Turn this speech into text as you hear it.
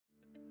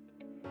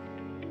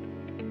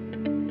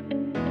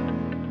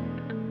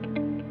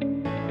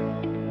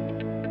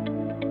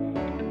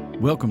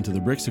Welcome to the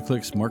Bricks to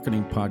Clicks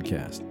Marketing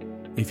Podcast.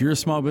 If you're a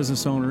small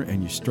business owner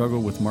and you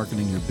struggle with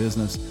marketing your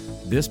business,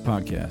 this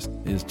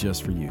podcast is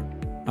just for you.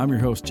 I'm your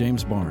host,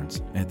 James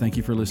Barnes, and thank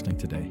you for listening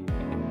today.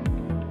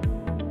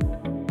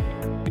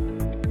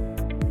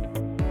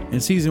 In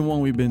Season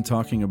 1, we've been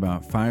talking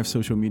about 5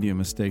 social media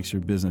mistakes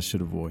your business should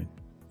avoid.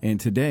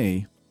 And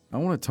today, I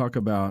want to talk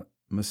about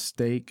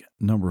mistake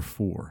number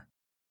 4.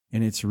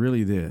 And it's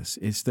really this.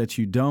 It's that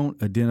you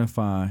don't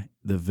identify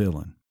the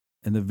villain.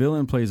 And the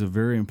villain plays a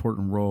very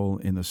important role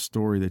in the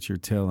story that you're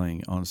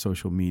telling on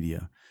social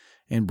media.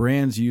 And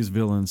brands use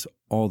villains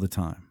all the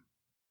time.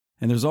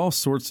 And there's all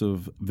sorts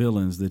of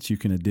villains that you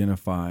can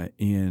identify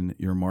in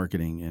your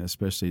marketing, and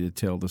especially to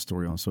tell the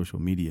story on social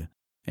media.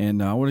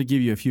 And I want to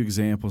give you a few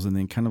examples and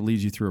then kind of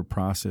lead you through a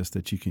process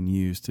that you can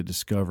use to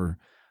discover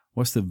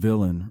what's the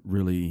villain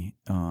really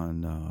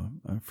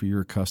for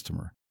your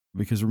customer.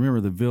 Because remember,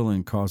 the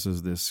villain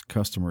causes this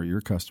customer, your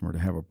customer, to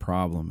have a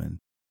problem. And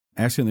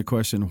asking the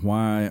question,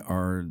 why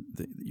are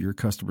your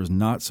customers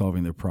not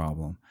solving their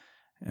problem,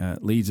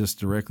 leads us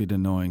directly to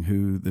knowing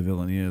who the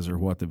villain is or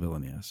what the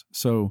villain is.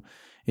 So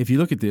if you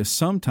look at this,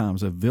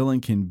 sometimes a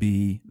villain can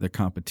be the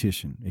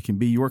competition. It can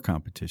be your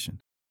competition.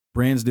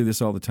 Brands do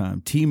this all the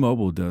time.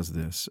 T-Mobile does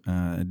this.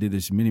 Did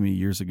this many, many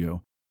years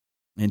ago.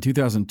 In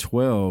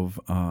 2012,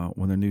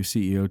 when their new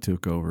CEO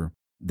took over,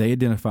 they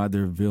identified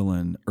their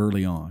villain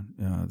early on.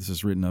 This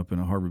is written up in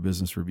a Harvard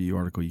Business Review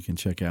article you can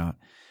check out.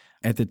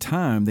 At the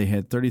time, they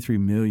had 33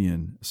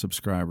 million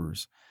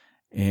subscribers.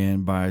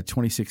 And by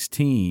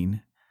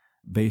 2016,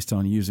 based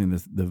on using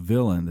the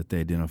villain that they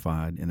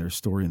identified in their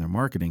story and their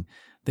marketing,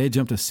 they had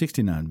jumped to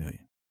 69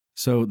 million.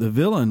 So the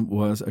villain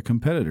was a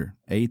competitor,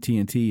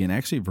 AT&T, and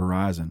actually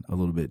Verizon a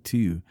little bit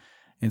too.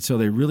 And so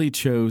they really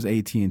chose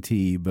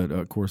AT&T, but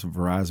of course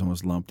Verizon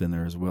was lumped in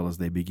there as well as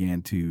they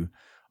began to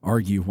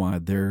argue why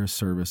their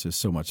service is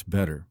so much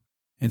better.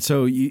 And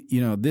so,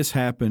 this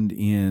happened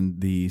in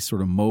the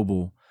sort of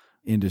mobile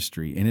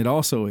industry. And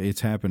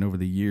it's happened over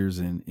the years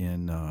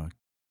in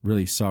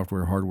really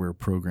software, hardware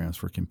programs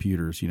for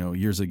computers.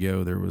 Years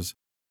ago, there was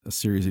a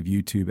series of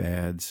YouTube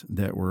ads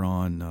that were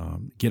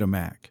on Get a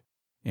Mac.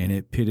 And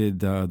it pitted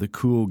the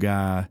cool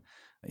guy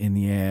in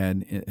the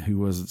ad who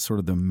was sort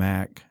of the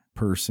Mac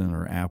person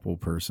or Apple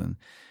person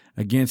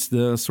against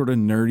the sort of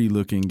nerdy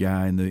looking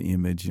guy in the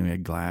image. He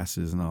had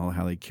glasses and all,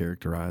 how they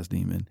characterized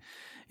him.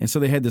 And so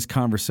they had this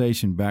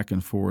conversation back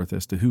and forth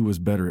as to who was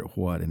better at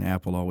what. And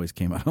Apple always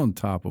came out on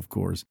top, of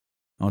course,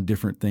 on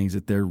different things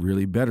that they're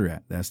really better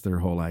at. That's their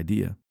whole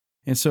idea.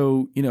 And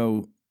so,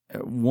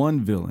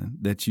 one villain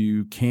that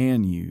you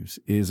can use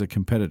is a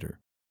competitor.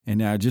 And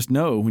now just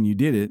know when you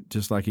did it,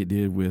 just like it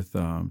did with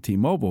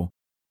T-Mobile,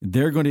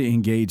 they're going to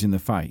engage in the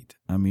fight.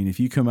 I mean, if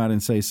you come out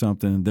and say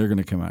something, they're going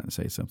to come out and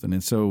say something.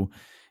 And so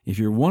if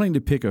you're wanting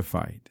to pick a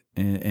fight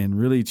and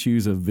really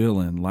choose a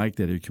villain like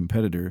that, a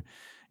competitor,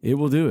 it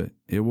will do it.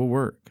 It will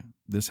work.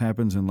 This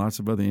happens in lots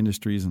of other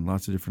industries and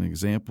lots of different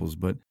examples,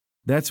 but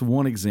that's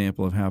one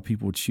example of how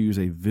people choose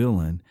a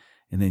villain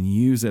and then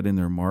use that in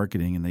their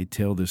marketing, and they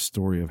tell this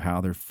story of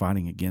how they're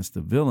fighting against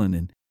the villain.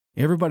 And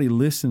everybody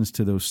listens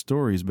to those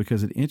stories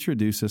because it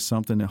introduces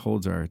something that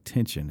holds our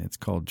attention. It's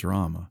called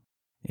drama.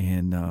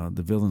 And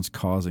the villain's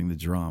causing the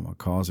drama,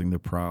 causing the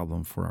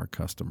problem for our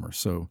customer.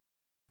 So,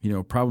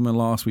 problem and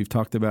loss we've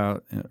talked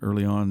about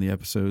early on in the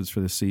episodes for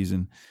this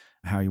season,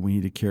 how we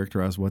need to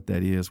characterize what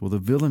that is. Well, the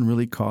villain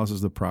really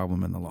causes the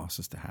problem and the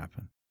losses to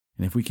happen.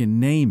 And if we can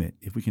name it,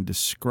 if we can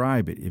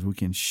describe it, if we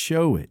can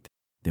show it,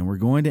 then we're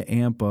going to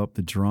amp up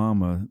the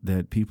drama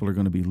that people are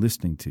going to be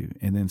listening to.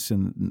 And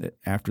then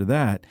after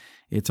that,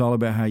 it's all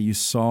about how you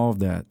solve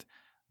that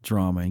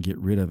drama and get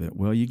rid of it.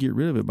 Well, you get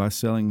rid of it by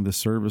selling the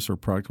service or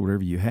product,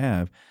 whatever you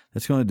have,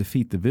 that's going to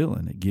defeat the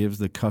villain. It gives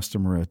the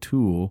customer a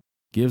tool,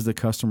 gives the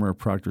customer a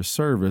product or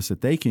service that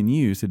they can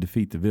use to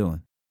defeat the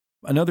villain.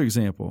 Another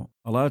example,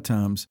 a lot of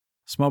times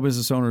small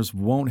business owners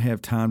won't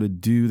have time to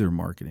do their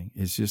marketing.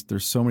 It's just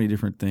there's so many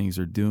different things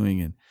they're doing.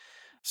 And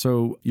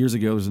so years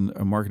ago, there was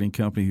a marketing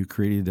company who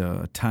created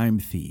a time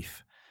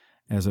thief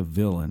as a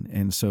villain.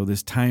 And so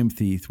this time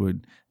thief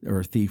would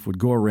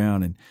go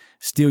around and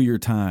steal your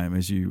time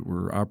as you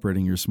were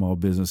operating your small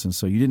business. And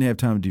so you didn't have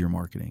time to do your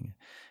marketing.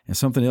 And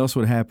something else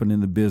would happen in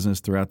the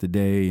business throughout the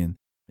day, and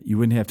you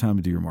wouldn't have time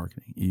to do your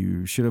marketing.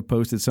 You should have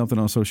posted something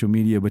on social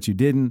media, but you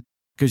didn't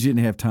because you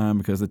didn't have time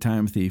because the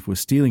time thief was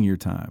stealing your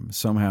time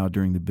somehow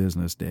during the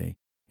business day.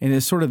 And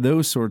it's sort of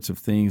those sorts of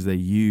things they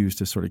use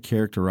to sort of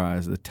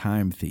characterize the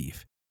time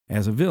thief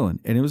as a villain.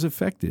 And it was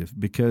effective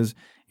because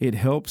it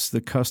helps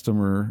the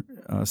customer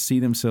see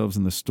themselves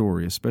in the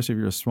story, especially if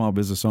you're a small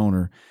business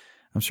owner.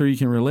 I'm sure you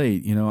can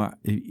relate.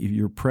 If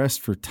you're pressed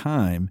for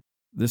time,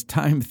 this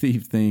time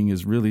thief thing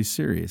is really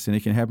serious, and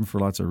it can happen for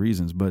lots of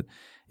reasons, but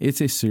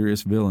it's a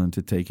serious villain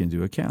to take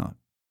into account.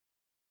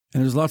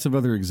 And there's lots of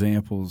other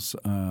examples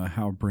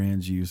how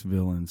brands use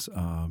villains.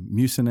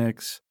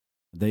 Mucinex,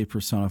 they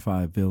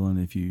personify a villain.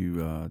 If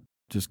you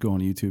just go on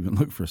YouTube and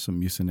look for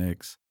some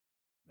Mucinex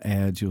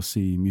ads, you'll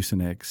see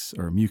Mucinex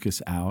or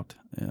mucus out.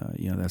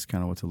 That's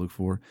kind of what to look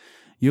for.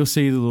 You'll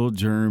see the little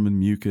germ and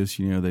mucus,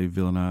 they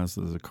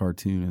villainize as a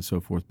cartoon and so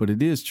forth. But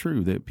it is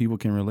true that people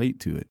can relate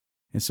to it.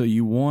 And so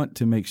you want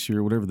to make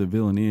sure whatever the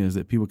villain is,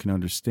 that people can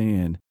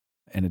understand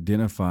and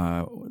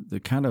identify the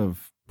kind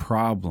of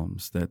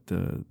problems that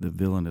the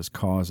villain is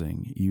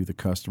causing you, the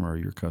customer, or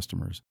your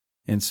customers.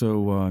 And so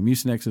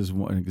Mucinex is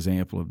one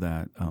example of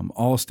that.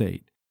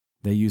 Allstate,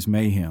 they use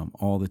Mayhem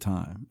all the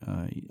time.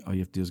 All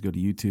you have to do is go to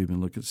YouTube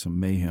and look at some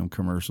Mayhem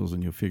commercials,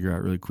 and you'll figure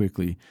out really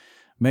quickly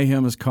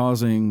Mayhem is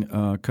causing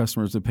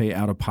customers to pay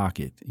out of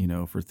pocket,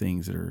 for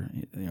things that are,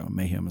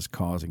 Mayhem is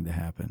causing to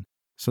happen.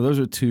 So those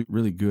are two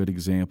really good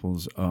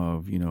examples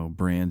of,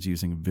 brands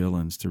using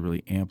villains to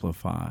really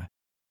amplify,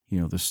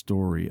 the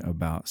story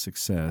about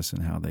success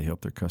and how they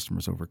help their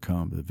customers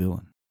overcome the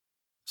villain.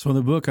 So in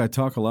the book, I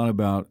talk a lot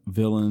about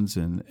villains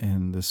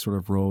and the sort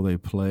of role they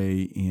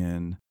play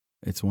in.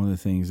 It's one of the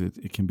things that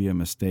it can be a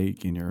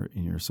mistake in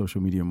your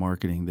social media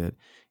marketing that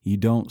you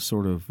don't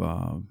sort of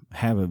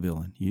have a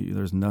villain.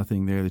 There's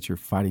nothing there that you're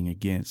fighting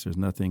against. There's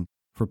nothing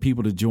for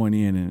people to join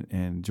in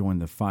and join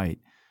the fight,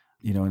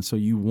 and so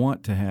you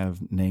want to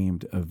have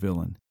named a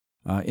villain.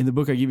 In the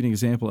book, I give you an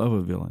example of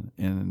a villain.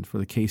 And for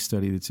the case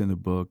study that's in the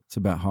book, it's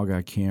about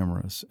Hawkeye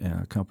Cameras,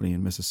 a company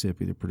in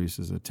Mississippi that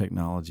produces a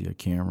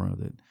camera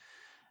that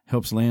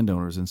helps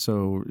landowners. And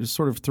so there's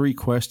sort of three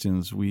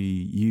questions we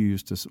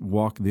use to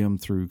walk them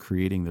through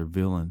creating their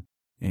villain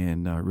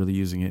and really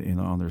using it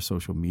on their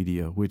social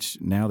media, which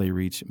now they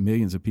reach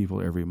millions of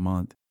people every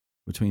month,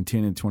 between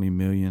 10 and 20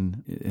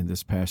 million in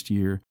this past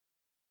year.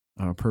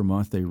 Per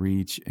month they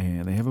reach,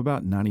 and they have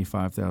about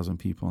 95,000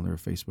 people on their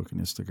Facebook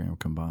and Instagram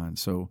combined.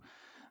 So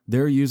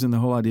they're using the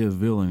whole idea of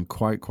villain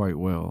quite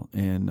well.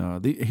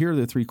 And here are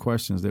the three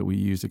questions that we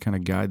use to kind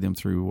of guide them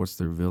through what's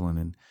their villain.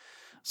 And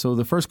so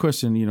the first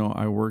question,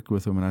 I worked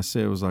with them and I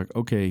said, it was like,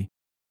 okay,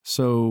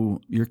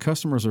 so your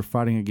customers are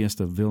fighting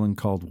against a villain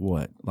called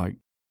what? Like,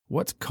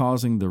 what's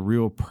causing the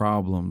real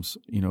problems,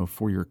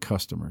 for your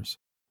customers?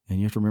 And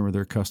you have to remember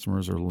their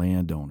customers are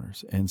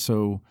landowners. And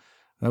so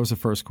that was the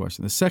first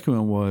question. The second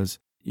one was,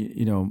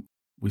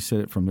 we said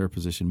it from their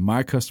position.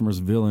 My customer's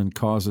villain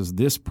causes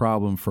this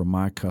problem for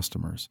my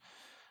customers.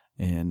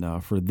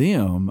 And for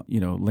them,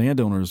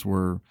 landowners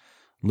were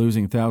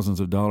losing thousands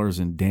of dollars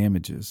in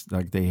damages,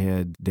 like they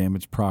had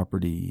damaged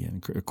property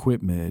and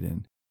equipment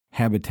and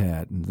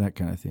habitat and that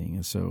kind of thing.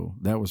 And so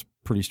that was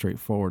pretty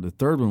straightforward. The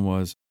third one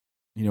was,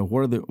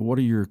 what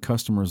are your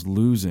customers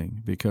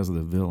losing because of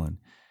the villain?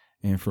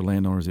 And for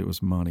landowners, it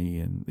was money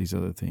and these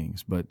other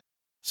things. But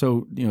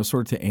so,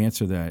 sort of to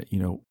answer that,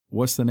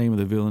 what's the name of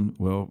the villain?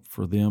 Well,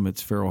 for them,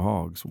 it's feral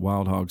hogs,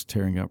 wild hogs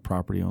tearing up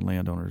property on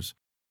landowners,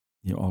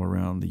 all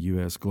around the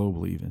U.S.,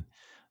 globally even.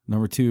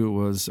 Number two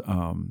was,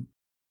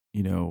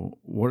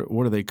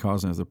 what are they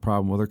causing as a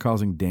problem? Well, they're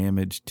causing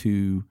damage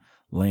to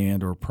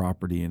land or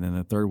property. And then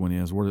the third one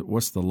is,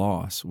 what's the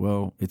loss?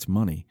 Well, it's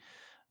money.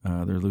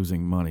 They're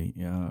losing money,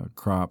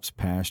 crops,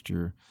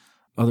 pasture,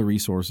 other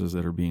resources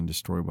that are being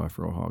destroyed by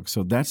feral hogs.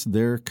 So that's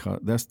their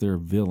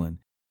villain.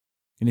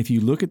 And if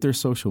you look at their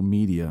social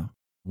media,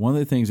 one of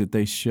the things that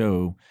they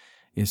show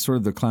is sort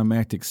of the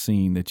climactic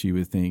scene that you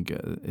would think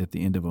at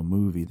the end of a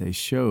movie. They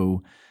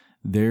show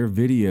their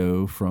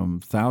video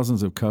from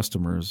thousands of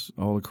customers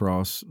all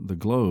across the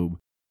globe,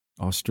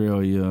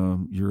 Australia,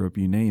 Europe,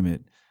 you name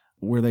it,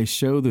 where they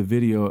show the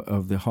video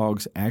of the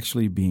hogs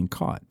actually being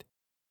caught.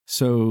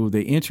 So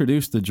they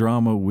introduce the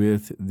drama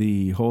with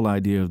the whole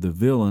idea of the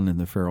villain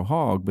and the feral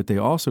hog, but they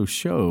also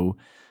show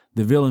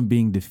the villain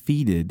being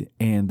defeated,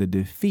 and the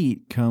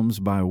defeat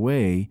comes by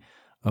way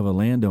of a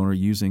landowner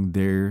using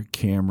their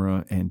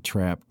camera and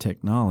trap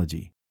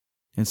technology.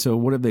 And so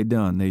what have they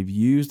done? They've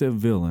used a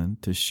villain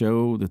to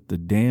show that the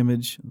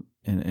damage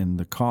and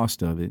the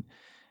cost of it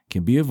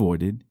can be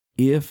avoided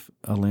if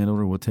a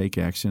landowner will take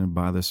action and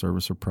buy the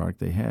service or product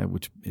they have,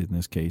 which in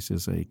this case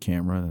is a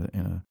camera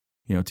and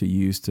to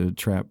use to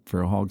trap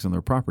feral hogs on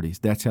their properties.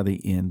 That's how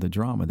they end the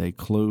drama. They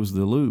close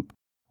the loop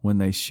when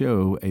they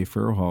show a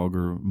feral hog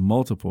or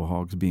multiple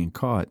hogs being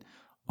caught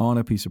on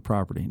a piece of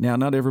property. Now,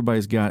 not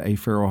everybody's got a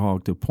feral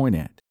hog to point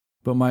at,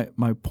 but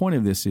my point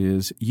of this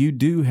is you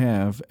do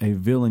have a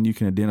villain you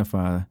can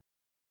identify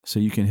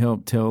so you can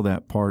help tell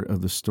that part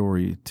of the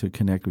story to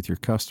connect with your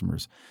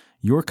customers.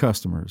 Your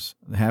customers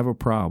have a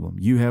problem.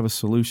 You have a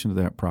solution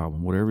to that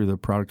problem, whatever the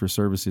product or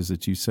service is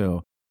that you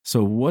sell.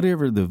 So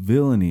whatever the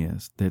villain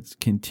is that's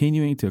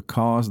continuing to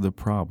cause the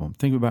problem,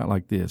 think about it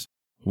like this.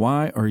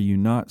 Why are you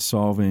not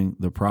solving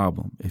the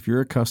problem? If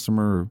you're a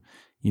customer,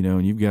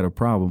 and you've got a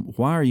problem,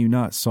 why are you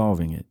not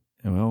solving it?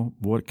 Well,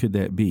 what could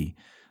that be?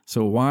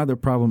 So why the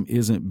problem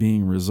isn't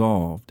being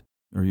resolved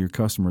or your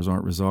customers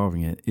aren't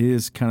resolving it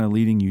is kind of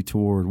leading you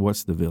toward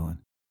what's the villain.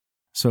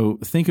 So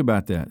think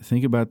about that.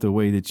 Think about the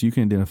way that you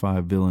can identify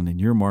a villain in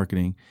your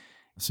marketing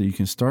so you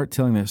can start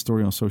telling that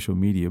story on social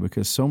media,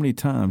 because so many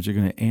times you're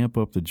going to amp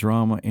up the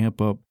drama,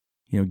 amp up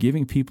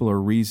giving people a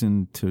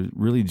reason to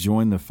really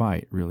join the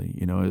fight, really,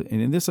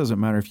 and this doesn't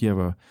matter if you have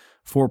a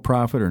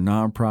for-profit or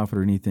non-profit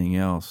or anything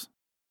else.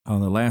 On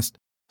the last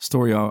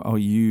story I'll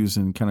use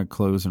and kind of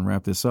close and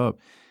wrap this up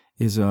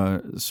is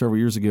several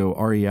years ago,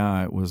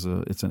 REI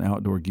it's an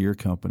outdoor gear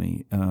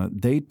company.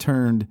 They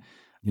turned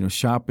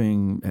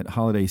shopping at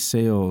holiday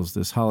sales,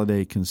 this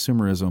holiday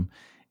consumerism,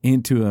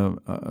 into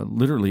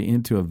literally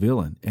into a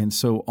villain. And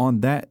so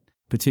on that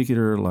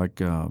particular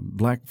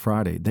Black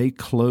Friday, they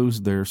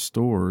closed their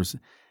stores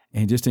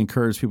and just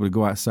encouraged people to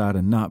go outside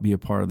and not be a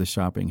part of the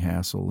shopping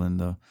hassle and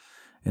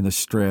the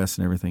stress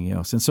and everything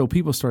else. And so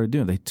people started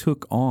doing it. They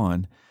took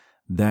on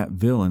that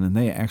villain, and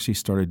they actually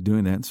started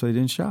doing that. And so they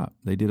didn't shop.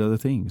 They did other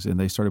things, and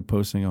they started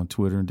posting on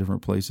Twitter and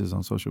different places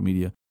on social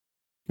media.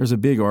 There's a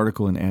big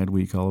article in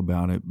Adweek all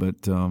about it,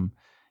 but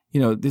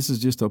this is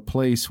just a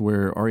place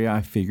where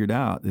REI figured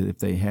out that if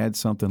they had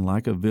something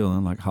like a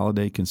villain, like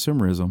holiday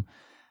consumerism,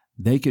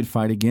 they could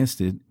fight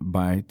against it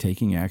by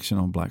taking action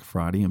on Black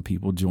Friday, and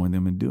people join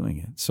them in doing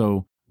it.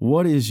 So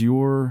what is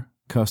your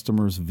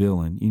customer's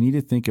villain? You need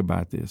to think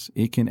about this.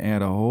 It can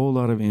add a whole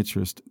lot of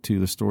interest to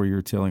the story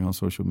you're telling on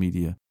social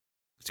media.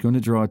 It's going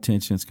to draw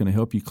attention. It's going to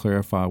help you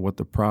clarify what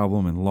the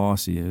problem and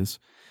loss is.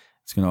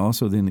 It's going to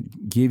also then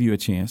give you a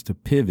chance to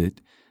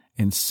pivot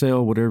and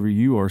sell whatever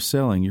you are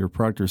selling, your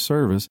product or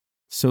service,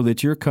 so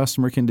that your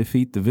customer can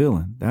defeat the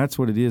villain. That's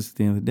what it is at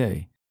the end of the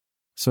day.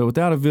 So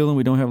without a villain,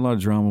 we don't have a lot of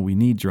drama. We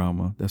need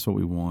drama. That's what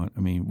we want. I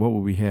mean, what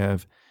would we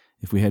have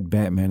if we had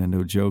Batman and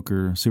no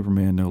Joker,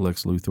 Superman, no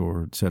Lex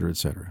Luthor, et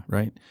cetera,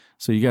 right?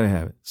 So you got to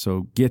have it.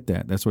 So get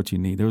that. That's what you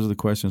need. Those are the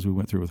questions we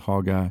went through with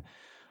Hawkeye.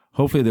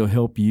 Hopefully they'll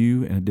help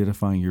you in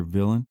identifying your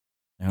villain.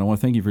 And I want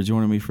to thank you for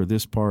joining me for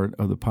this part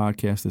of the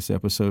podcast, this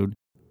episode.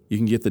 You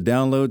can get the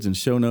downloads and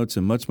show notes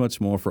and much, much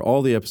more for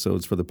all the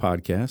episodes for the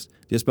podcast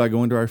just by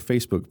going to our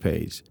Facebook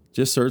page.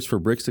 Just search for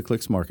Bricks to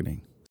Clicks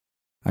Marketing.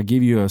 I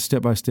give you a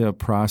step-by-step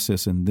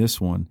process in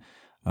this one,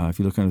 if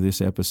you look under this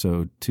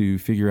episode, to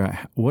figure out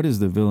what is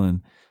the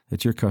villain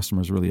that your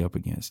customer is really up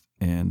against.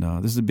 And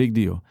this is a big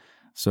deal.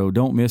 So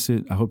don't miss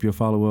it. I hope you'll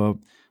follow up,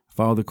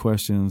 follow the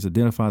questions,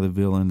 identify the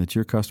villain that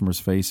your customer is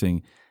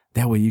facing.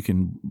 That way you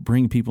can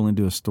bring people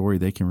into a story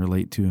they can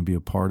relate to and be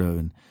a part of.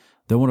 And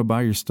they'll want to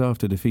buy your stuff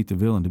to defeat the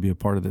villain, to be a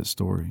part of that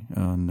story.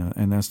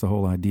 And that's the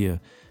whole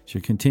idea. So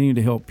you're continuing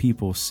to help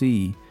people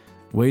see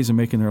ways of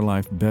making their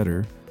life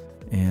better,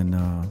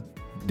 and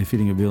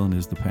defeating a villain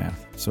is the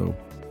path. So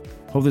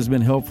hope this has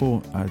been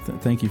helpful. I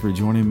thank you for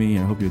joining me,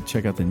 and I hope you'll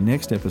check out the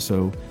next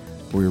episode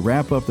where we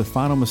wrap up the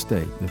final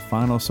mistake, the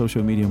final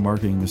social media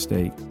marketing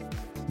mistake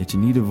that you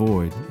need to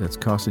avoid that's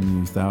costing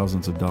you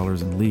thousands of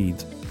dollars in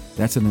leads.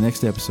 That's in the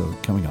next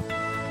episode coming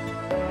up.